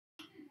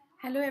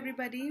Hello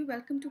everybody,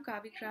 welcome to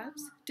Kavi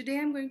Kraftz. Today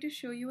I'm going to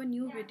show you a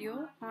new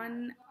video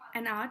on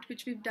an art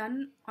which we've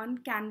done on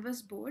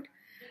canvas board.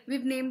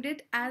 We've named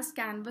it as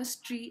canvas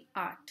tree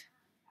art.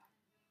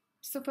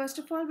 So first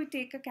of all, we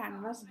take a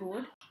canvas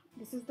board.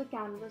 This is the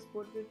canvas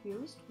board we've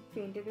used.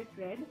 We painted it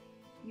red.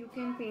 You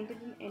can paint it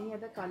in any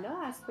other color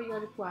as per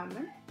your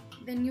requirement.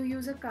 Then you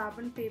use a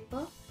carbon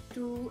paper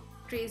to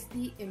trace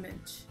the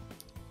image.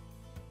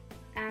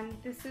 And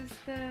this is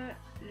the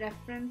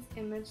reference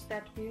image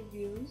that we've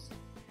used.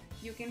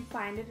 You can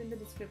find it in the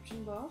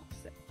description box.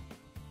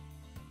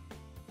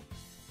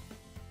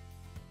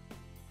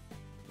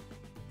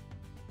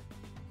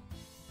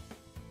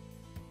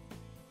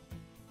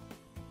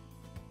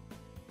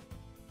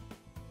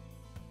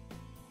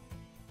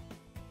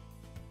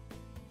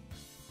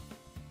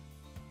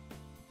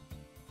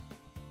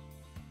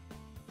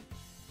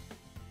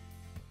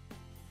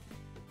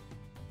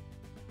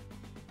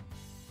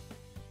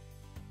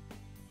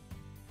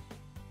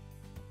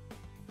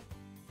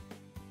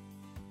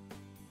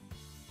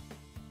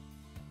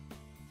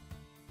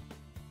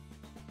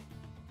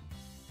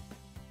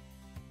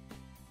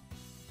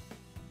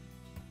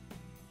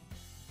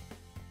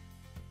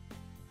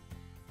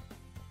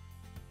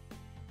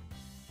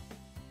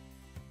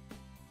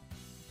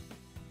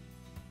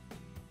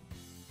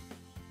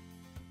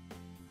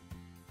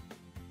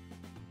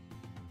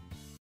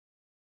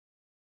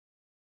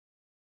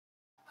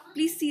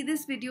 Please see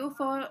this video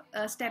for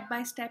a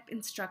step-by-step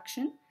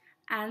instruction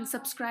and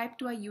subscribe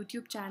to our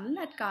YouTube channel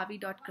at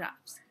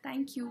kavi.crafts.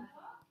 Thank you.